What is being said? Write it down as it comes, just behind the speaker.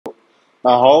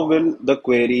Now, how will the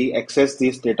query access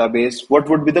this database? What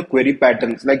would be the query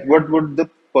patterns? Like, what would the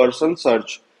person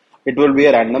search? It will be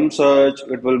a random search.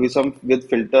 It will be some with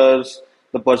filters.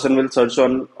 The person will search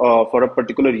on for a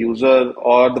particular user,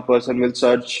 or the person will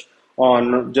search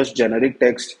on just generic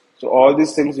text. So all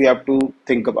these things we have to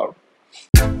think about.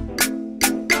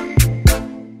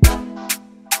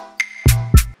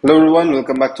 Hello everyone,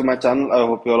 welcome back to my channel. I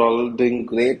hope you're all doing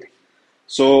great.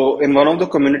 So in one of the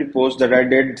community posts that I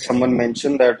did, someone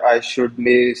mentioned that I should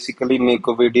basically make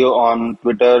a video on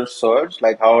Twitter search,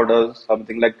 like how does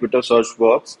something like Twitter search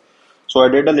works. So I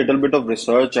did a little bit of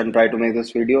research and try to make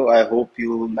this video. I hope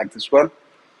you like this one.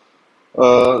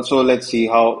 So let's see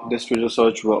how this Twitter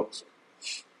search works.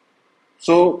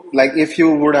 So, like if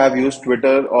you would have used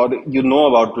Twitter or you know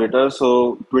about Twitter,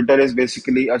 so Twitter is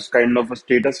basically a kind of a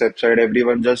status website.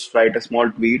 Everyone just write a small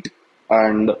tweet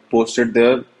and post it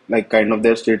there, like kind of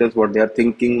their status, what they are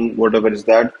thinking, whatever is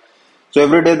that. So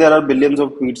every day there are billions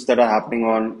of tweets that are happening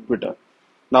on Twitter.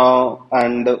 Now,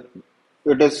 and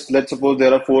it is, let's suppose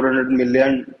there are 400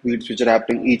 million tweets which are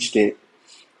happening each day.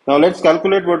 Now let's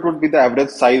calculate what would be the average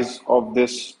size of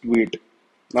this tweet.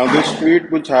 Now this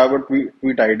tweet would have a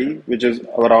tweet ID which is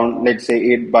around, let's say,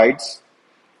 8 bytes,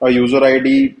 a user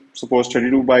ID suppose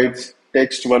 32 bytes,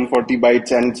 text 140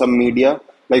 bytes, and some media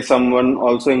like someone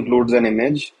also includes an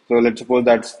image. So let's suppose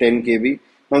that's 10 KB.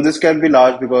 Now this can be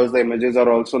large because the images are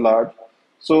also large.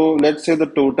 So let's say the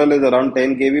total is around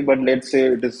 10 KB, but let's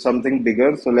say it is something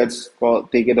bigger. So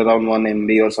take it around 1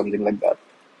 MB or something like that.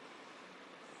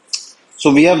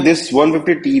 So we have this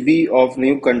 150 TB of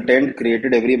new content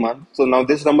created every month. So now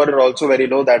this number is also very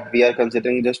low that we are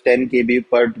considering just 10 KB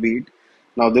per tweet.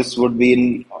 Now this would be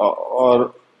in,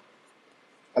 or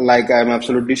like I'm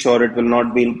absolutely sure it will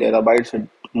not be in terabytes. It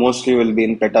mostly will be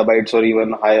in petabytes or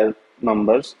even higher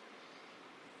numbers.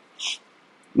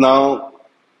 Now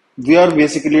we are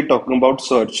basically talking about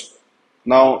search.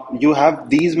 Now you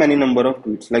have these many number of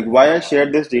tweets. Like why I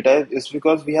shared this data is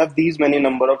because we have these many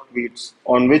number of tweets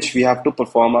on which we have to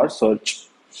perform our search.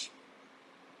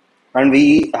 And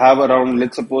we have around,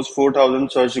 let's suppose,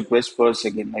 4,000 search requests per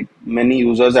second, like many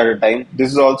users at a time.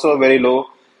 This is also a very low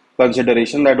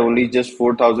consideration that only just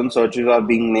 4,000 searches are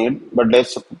being made, but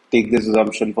let's take this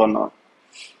assumption for now.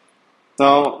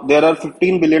 Now, there are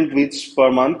 15 billion tweets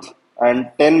per month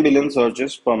and 10 billion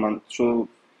searches per month. So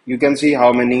you can see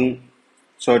how many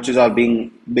searches are being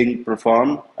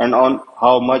performed and on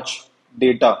how much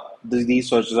data these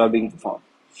searches are being performed.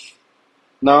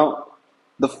 Now,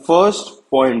 the first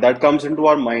point that comes into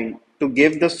our mind to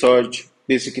give the search,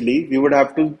 basically, we would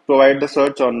have to provide the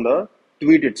search on the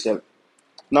tweet itself.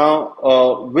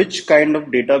 Now, which kind of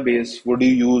database would you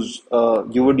use?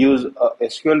 You would use a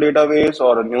SQL database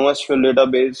or a new SQL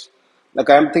database? Like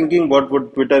I'm thinking, what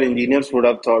would Twitter engineers would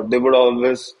have thought? They would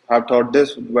always have thought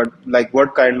this, but like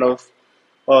what kind of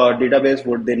database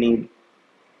would they need?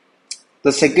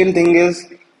 The second thing is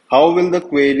how will the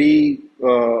query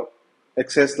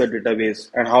access the database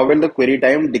and how will the query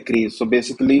time decrease? So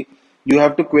basically, you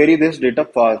have to query this data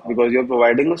fast because you're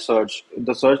providing a search.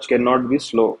 The search cannot be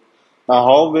slow. Now,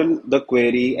 how will the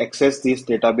query access this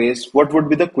database? What would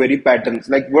be the query patterns?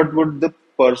 Like, what would the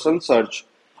person search?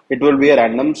 It will be a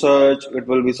random search. It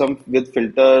will be some with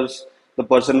filters. The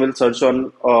person will search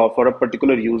on for a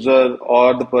particular user,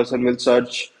 or the person will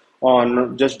search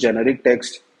on just generic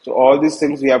text. So all these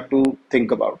things we have to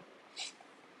think about.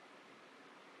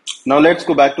 Now let's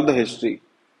go back to the history.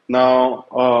 Now,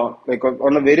 like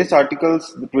on the various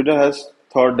articles, the Twitter has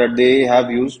thought that they have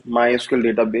used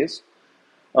MySQL database.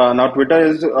 Now Twitter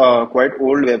is quite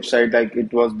old website, like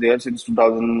it was there since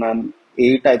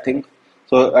 2008, I think.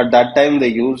 So at that time they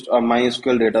used a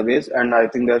MySQL database, and I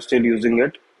think they're still using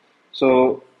it.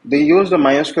 So they use the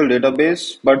MySQL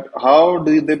database, but how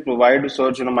do they provide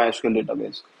search in a MySQL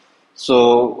database?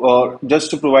 So just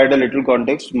to provide a little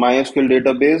context, MySQL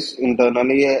database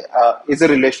internally is a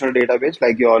relational database.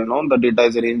 Like you all know, the data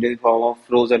is arranged in form of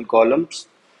rows and columns.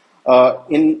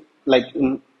 In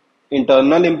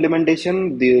internal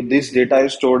implementation, this data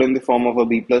is stored in the form of a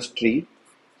B plus tree.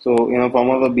 So in a form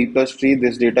of a B plus tree,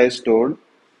 this data is stored.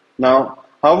 Now,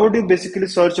 how would you basically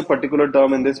search a particular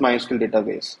term in this MySQL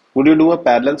database? Would you do a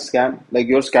parallel scan? Like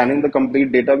you're scanning the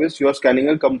complete database, you're scanning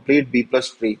a complete B plus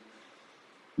tree.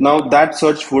 Now that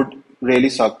search would really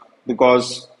suck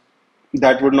because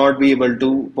that would not be able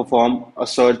to perform a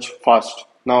search fast.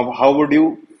 Now, how would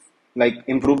you like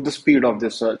improve the speed of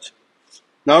this search?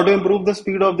 Now, to improve the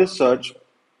speed of this search,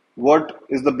 what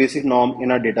is the basic norm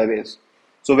in a database?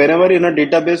 So, whenever in a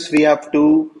database we have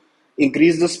to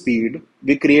increase the speed,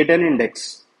 we create an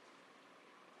index.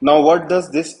 Now, what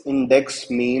does this index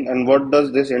mean and what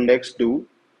does this index do?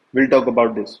 We'll talk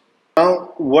about this.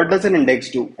 Now, what does an index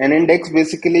do? An index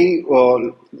basically,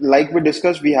 like we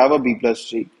discussed, we have a B plus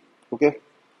tree. Okay.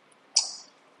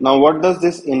 Now, what does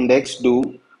this index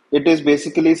do? It is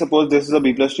basically, suppose this is a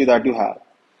B plus tree that you have.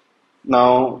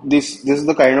 Now, this is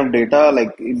the kind of data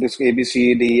like this A, B,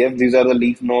 C, D, E, F. These are the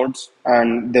leaf nodes,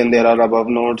 and then there are above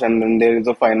nodes, and then there is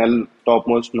a final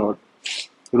topmost node,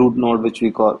 root node, which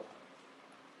we call.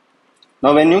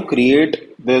 Now, when you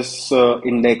create this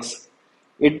index,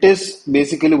 it is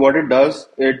basically what it does.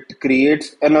 It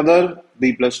creates another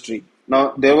B plus tree.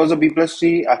 Now, there was a B plus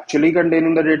tree actually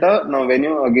containing the data. Now, when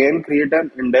you again create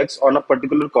an index on a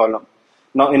particular column,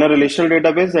 now in a relational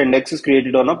database, the index is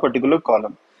created on a particular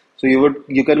column. So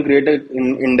you can create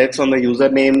an index on the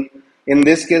username. In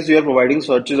this case, you are providing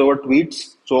searches over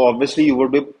tweets. So obviously, you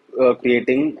would be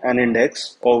creating an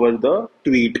index over the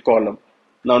tweet column.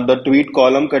 Now the tweet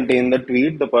column contains the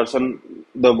tweet, the person,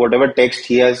 the whatever text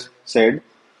he has said.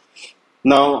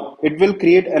 Now it will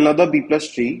create another B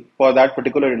plus tree for that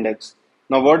particular index.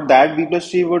 Now what that B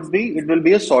plus tree would be, it will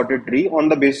be a sorted tree on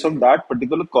the basis of that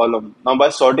particular column. Now by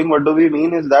sorting, what do we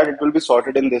mean is that it will be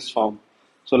sorted in this form.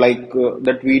 So like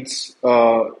the tweets,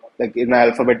 like in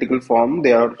alphabetical form,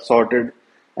 they are sorted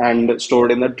and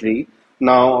stored in the tree.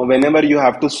 Now, whenever you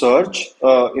have to search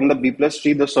in the B plus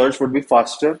tree, the search would be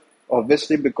faster,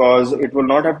 obviously, because it will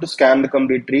not have to scan the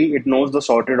complete tree. It knows the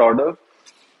sorted order.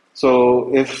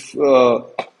 So if you're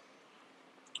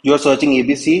searching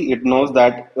ABC, it knows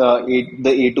that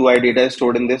the A to I data is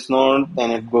stored in this node,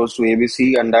 then it goes to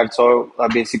ABC, and that's how a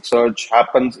basic search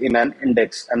happens in an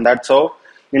index. And that's how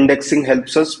indexing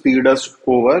helps us speed us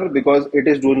over because it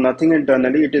is doing nothing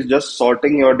internally, it is just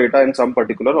sorting your data in some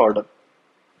particular order.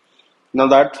 Now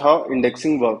that's how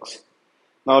indexing works.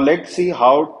 Now let's see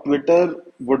how Twitter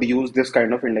would use this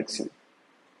kind of indexing.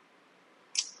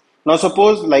 Now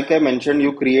suppose, like I mentioned,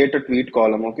 you create a tweet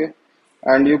column, okay?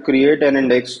 And you create an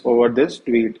index over this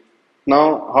tweet.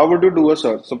 Now, how would you do a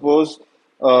search? Suppose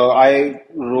I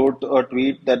wrote a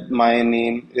tweet that my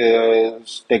name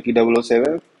is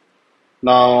Techie007.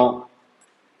 Now,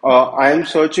 I am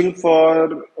searching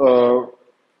for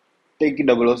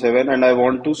Techie007 and I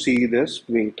want to see this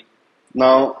tweet.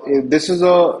 Now, this is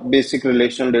a basic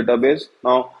relational database.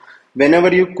 Now,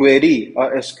 whenever you query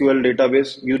a SQL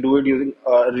database, you do it using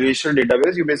a relational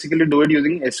database, you basically do it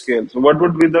using SQL. So, what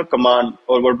would be the command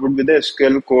or what would be the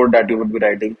SQL code that you would be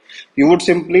writing? You would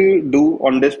simply do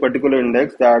on this particular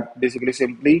index that basically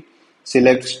simply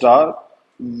select star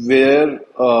where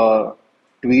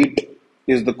tweet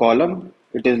is the column.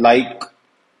 It is like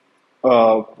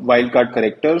wildcard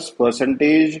characters,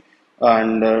 percentage,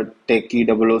 and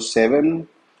techie007,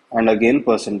 and again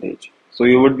percentage. So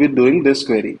you would be doing this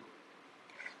query.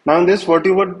 Now in this, what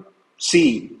you would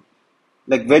see,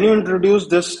 like when you introduce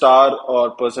this star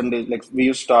or percentage, like we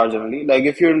use star generally, like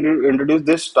if you introduce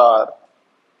this star,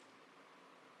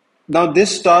 now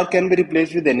this star can be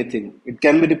replaced with anything. It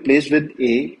can be replaced with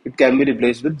A, it can be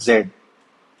replaced with Z.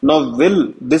 Now,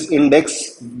 will this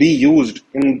index be used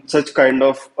in such kind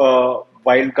of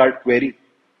wildcard query?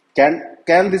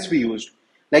 Can this be used?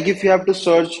 Like if you have to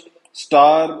search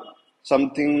star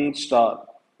something star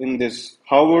in this,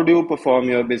 how would you perform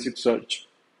your basic search?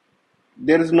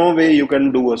 There is no way you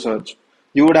can do a search.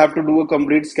 You would have to do a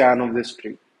complete scan of this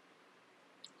tree.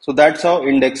 So that's how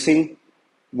indexing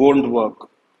won't work.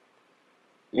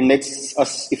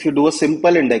 If you do a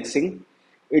simple indexing,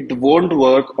 it won't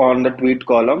work on the tweet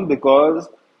column because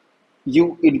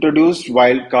you introduced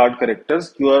wildcard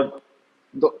characters. You are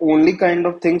the only kind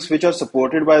of things which are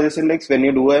supported by this index when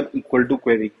you do an equal to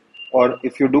query, or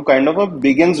if you do kind of a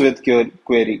begins with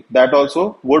query, that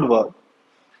also would work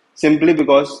simply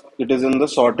because it is in the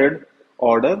sorted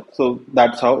order. So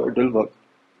that's how it will work.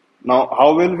 Now,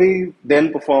 how will we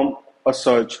then perform a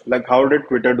search? Like how did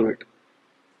Twitter do it?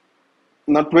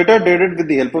 Now, Twitter did it with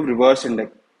the help of reverse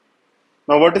index.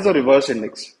 Now, what is a reverse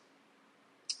index?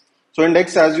 So,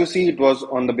 index, as you see, it was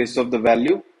on the basis of the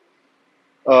value.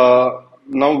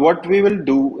 Now, what we will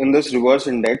do in this reverse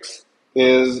index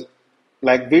is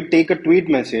like we take a tweet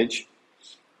message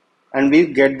and we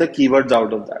get the keywords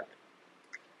out of that.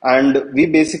 And we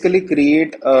basically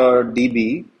create a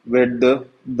DB with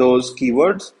those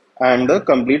keywords and the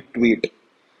complete tweet.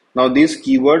 Now these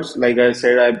keywords, like I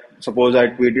said, I suppose I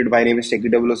tweeted my name is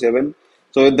Techie007.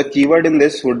 So the keyword in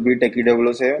this would be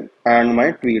Techie007 and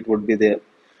my tweet would be there.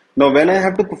 Now when I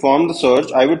have to perform the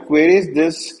search, I would query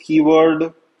this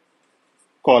keyword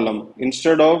column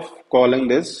instead of calling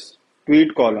this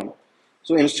tweet column.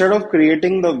 So instead of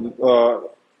creating the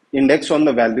index on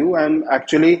the value, I'm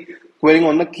actually querying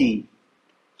on the key.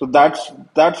 So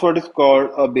that's what is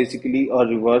called basically a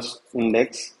reverse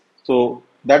index. So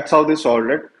That's how they solved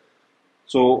it.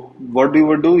 So what you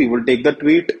would do, you will take the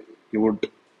tweet, you would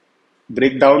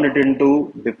break down it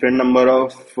into different number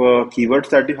of keywords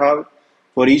that you have.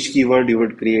 For each keyword, you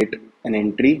would create an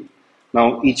entry.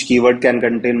 Now, each keyword can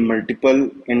contain multiple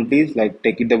entries, like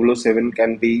take it 007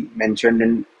 can be mentioned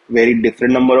in very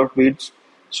different number of tweets.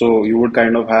 So you would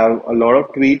kind of have a lot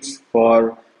of tweets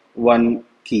for one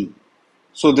key.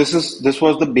 So this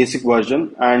was the basic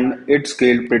version, and it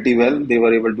scaled pretty well. They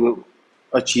were able to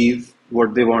achieve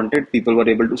what they wanted. People were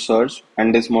able to search,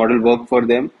 and this model worked for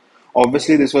them.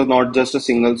 Obviously, this was not just a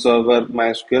single server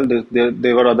MySQL.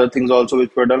 There were other things also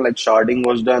which were done, like sharding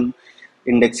was done,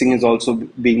 indexing is also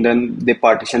being done. They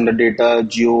partition the data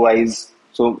geo-wise.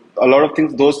 So a lot of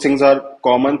things. Those things are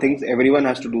common things. Everyone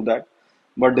has to do that,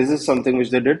 but this is something which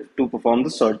they did to perform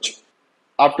the search.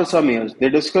 After some years, they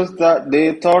discussed that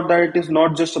they thought that it is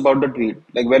not just about the tweet.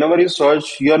 Like whenever you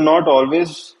search, you are not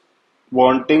always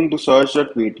wanting to search a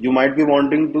tweet. You might be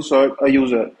wanting to search a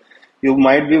user. You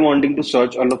might be wanting to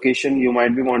search a location. You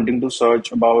might be wanting to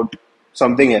search about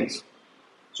something else.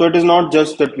 So it is not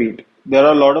just the tweet. There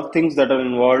are a lot of things that are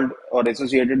involved or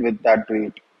associated with that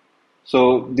tweet.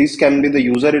 So this can be the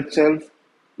user itself.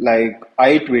 Like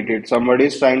I tweeted, somebody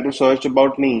is trying to search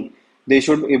about me. They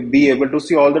should be able to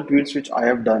see all the tweets which I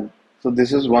have done. So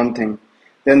this is one thing.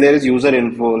 Then there is user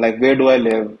info, like where do I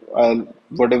live,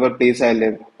 whatever place I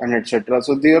live, and etc.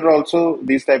 So there are also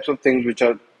these types of things which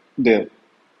are there.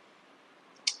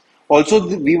 Also,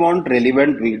 we want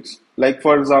relevant tweets. Like,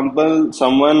 for example,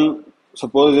 someone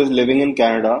suppose is living in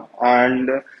Canada and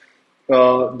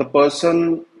the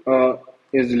person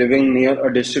is living near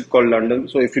a district called London.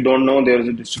 So, if you don't know, there is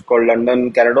a district called London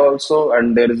in Canada also,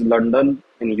 and there is London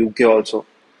in UK also.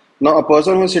 Now, a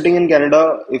person who is sitting in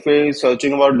Canada, if he is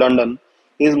searching about London,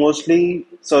 he is mostly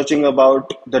searching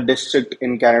about the district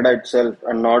in Canada itself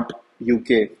and not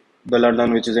UK, the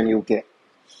London which is in UK.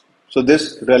 So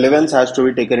this relevance has to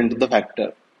be taken into the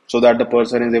factor so that the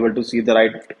person is able to see the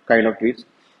right kind of tweets.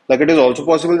 Like it is also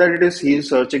possible that it is he is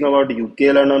searching about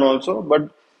UK London also, but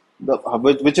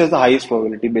which is the highest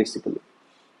probability basically.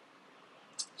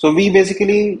 So we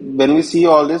basically, when we see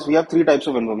all this, we have three types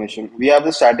of information. We have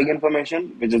the static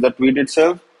information, which is the tweet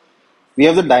itself. We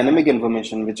have the dynamic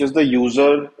information, which is the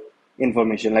user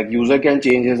information. Like user can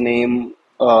change his name,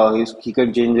 he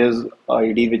can change his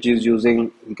ID which he's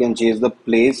using, he can change the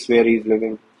place where he's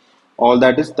living. All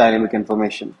that is dynamic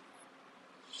information.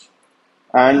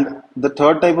 And the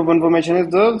third type of information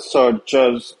is the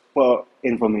searcher's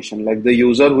information, like the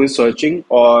user who is searching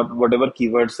or whatever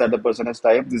keywords that the person has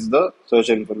typed. This is the search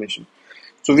information.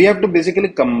 So we have to basically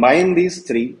combine these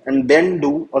three and then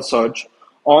do a search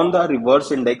on the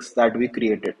reverse index that we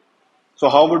created. So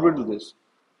how would we do this?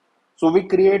 So we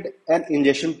create an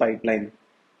ingestion pipeline.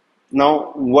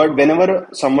 Now, whenever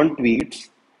someone tweets,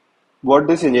 what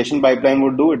this ingestion pipeline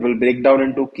would do, it will break down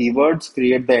into keywords,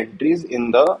 create the entries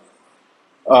in the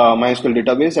MySQL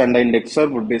database, and the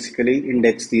indexer would basically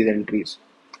index these entries.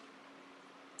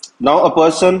 Now, a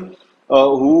person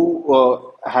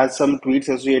who has some tweets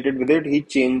associated with it, he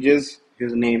changes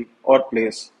his name or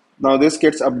place. Now, this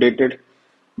gets updated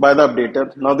by the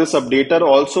updater. Now, this updater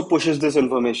also pushes this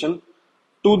information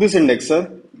to this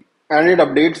indexer and it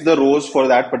updates the rows for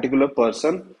that particular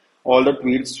person, all the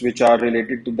tweets which are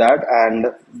related to that, and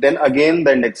then again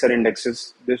the indexer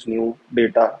indexes this new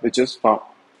data which is found.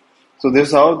 So this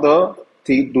is how the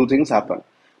two things happen.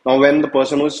 Now, when the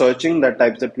person who is searching that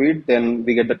types the tweet, then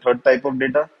we get the third type of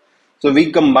data. So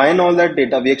we combine all that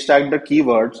data, we extract the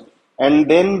keywords,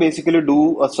 and then basically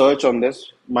do a search on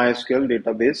this MySQL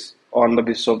database on the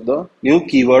basis of the new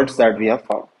keywords that we have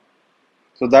found.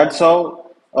 So that's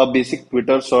how a basic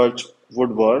Twitter search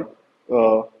would work.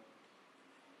 Uh,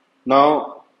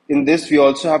 Now, in this, we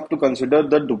also have to consider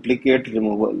the duplicate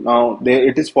removal. Now,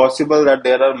 it is possible that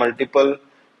there are multiple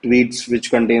tweets which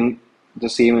contain the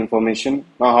same information.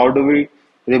 Now, how do we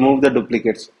remove the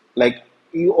duplicates? Like,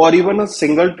 or even a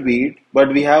single tweet,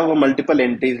 but we have a multiple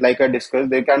entries. Like I discussed,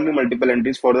 there can be multiple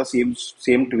entries for the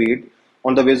same tweet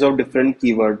on the basis of different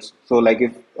keywords. So, like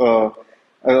if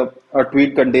a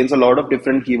tweet contains a lot of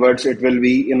different keywords, it will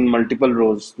be in multiple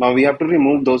rows. Now we have to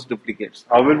remove those duplicates.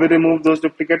 How will we remove those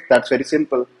duplicates? That's very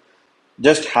simple.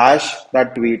 Just hash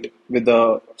that tweet with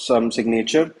some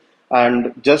signature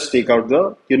and just take out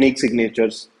the unique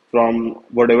signatures from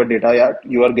whatever data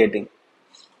you are getting.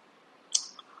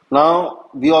 Now,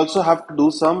 we also have to do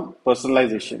some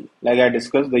personalization. Like I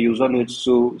discussed, the user needs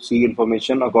to see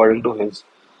information according to his.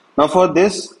 Now, for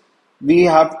this, we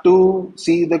have to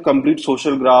see the complete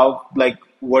social graph, like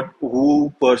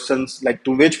who persons, like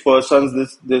to which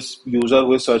persons this user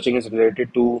who is searching is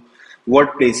related to,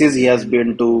 what places he has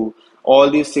been to, all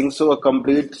these things. So a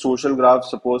complete social graph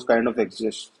suppose kind of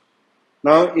exists.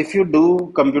 Now, if you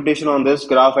do computation on this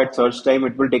graph at search time,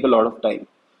 it will take a lot of time.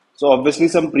 So obviously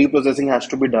some pre-processing has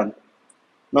to be done.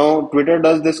 Now, Twitter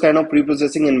does this kind of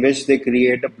pre-processing in which they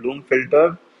create a Bloom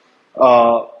filter.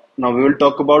 Uh, Now, we will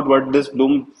talk about what this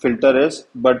Bloom filter is,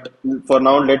 but for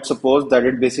now, let's suppose that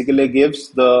it basically gives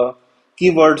the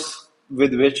keywords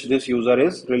with which this user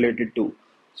is related to.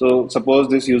 So, suppose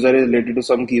this user is related to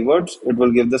some keywords, it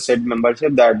will give the set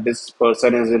membership that this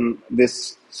person is in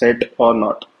this set or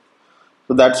not.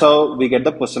 So, that's how we get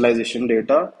the personalization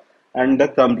data and the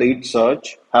complete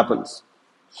search happens.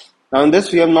 Now, in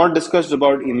this, we have not discussed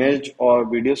about image or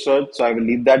video search, so I will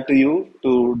leave that to you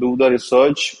to do the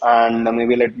research and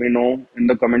maybe let me know in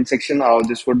the comment section how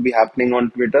this would be happening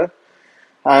on Twitter.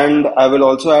 And I will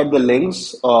also add the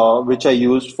links which I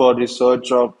used for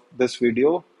research of this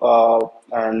video.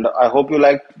 And I hope you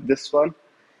liked this one.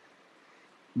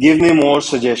 Give me more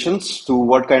suggestions to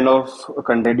what kind of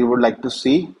content you would like to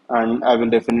see, and I will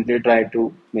definitely try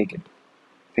to make it.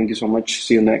 Thank you so much.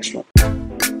 See you in the next one.